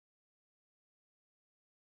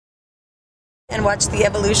And watch the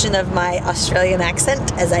evolution of my Australian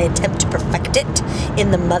accent as I attempt to perfect it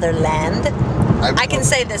in the motherland. I can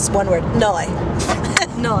say this one word, noi.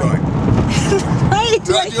 Noi. Right?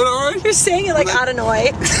 Did I do it alright? You're saying it like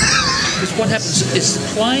Adelaide. Because what happens is the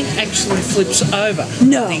plane actually flips over.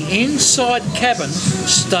 No. The inside cabin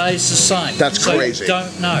stays the same. That's so crazy. You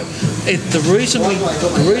don't know. The reason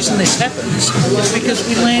this happens is because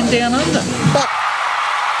we land down under.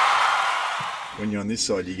 When you're on this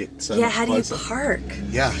side, you get so Yeah, much how do you closer. park?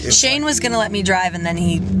 Yeah. Shane was going to let me drive and then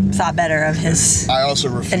he thought better of his I also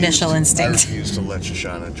refused. initial I instinct. refuse to let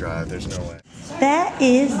Shoshana drive. There's no way. That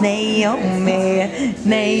is Naomi,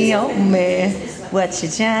 Naomi, what you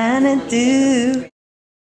trying to do?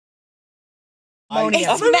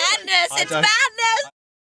 It's madness, it's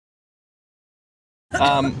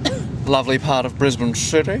madness! Lovely part of Brisbane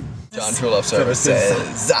City. John Trulove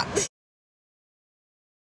Services.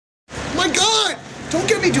 My God! Don't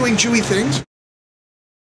get me doing Jewy things.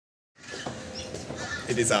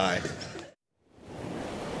 It is I.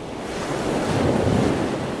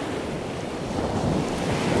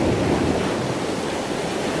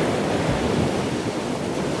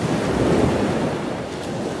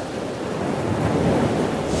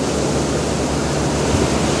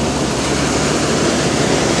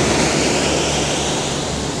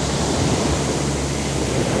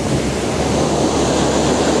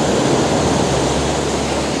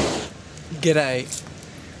 G'day.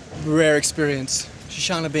 Rare experience.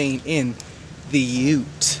 Shoshana being in the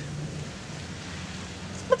ute.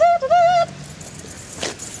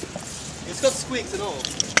 It's got squeaks and all.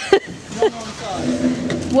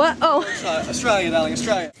 What? Oh. Australia, darling,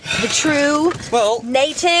 Australia. The true, Well,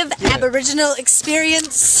 native, aboriginal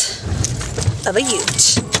experience of a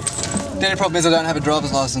ute. the only problem is I don't have a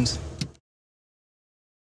driver's license.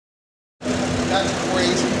 That's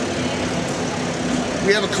crazy.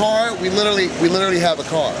 We have a car. We literally have a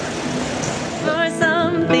car. For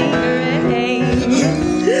something great,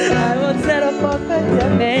 I will settle for your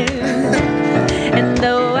name. And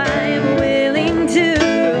though I am willing to,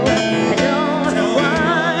 I don't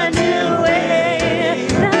want to wait.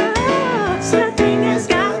 No, nothing has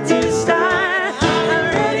got to start.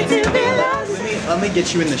 I'm ready to be lost. Let me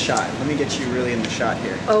get you in the shot. Let me get you really in the shot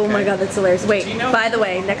here. Oh my God, that's hilarious. Wait, by the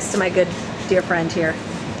way, next to my good dear friend here.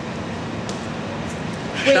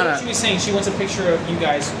 Wait, what she was saying, she wants a picture of you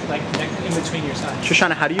guys, like, in between your signs.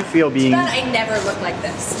 Shoshana, how do you feel being... But I never look like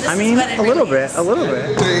this. I mean, a little bit.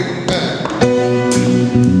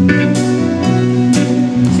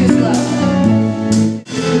 Too slow.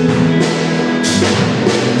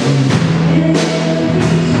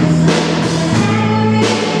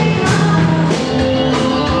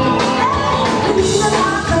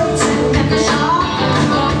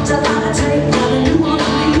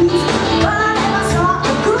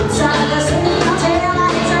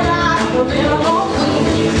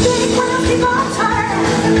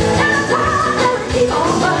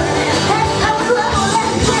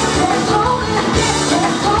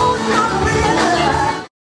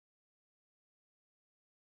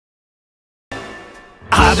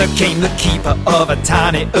 I became the keeper of a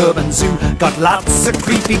tiny urban zoo. Got lots of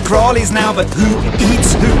creepy crawlies now, but who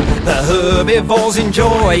eats who? The herbivores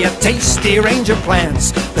enjoy a tasty range of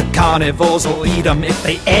plants. The carnivores will eat them if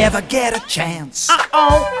they ever get a chance.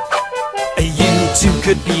 You too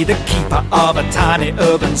could be the keeper of a tiny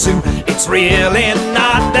urban zoo. It's really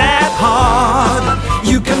not that hard.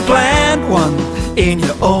 You can plant one in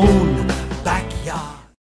your own backyard.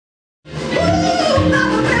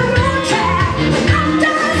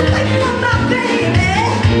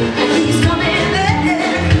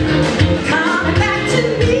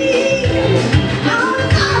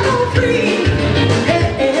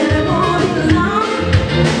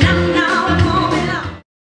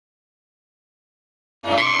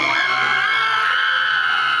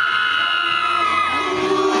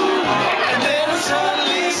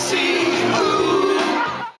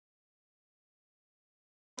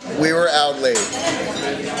 We were out late.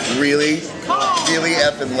 Really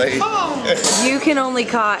effing late. You can only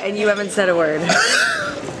caw and you haven't said a word.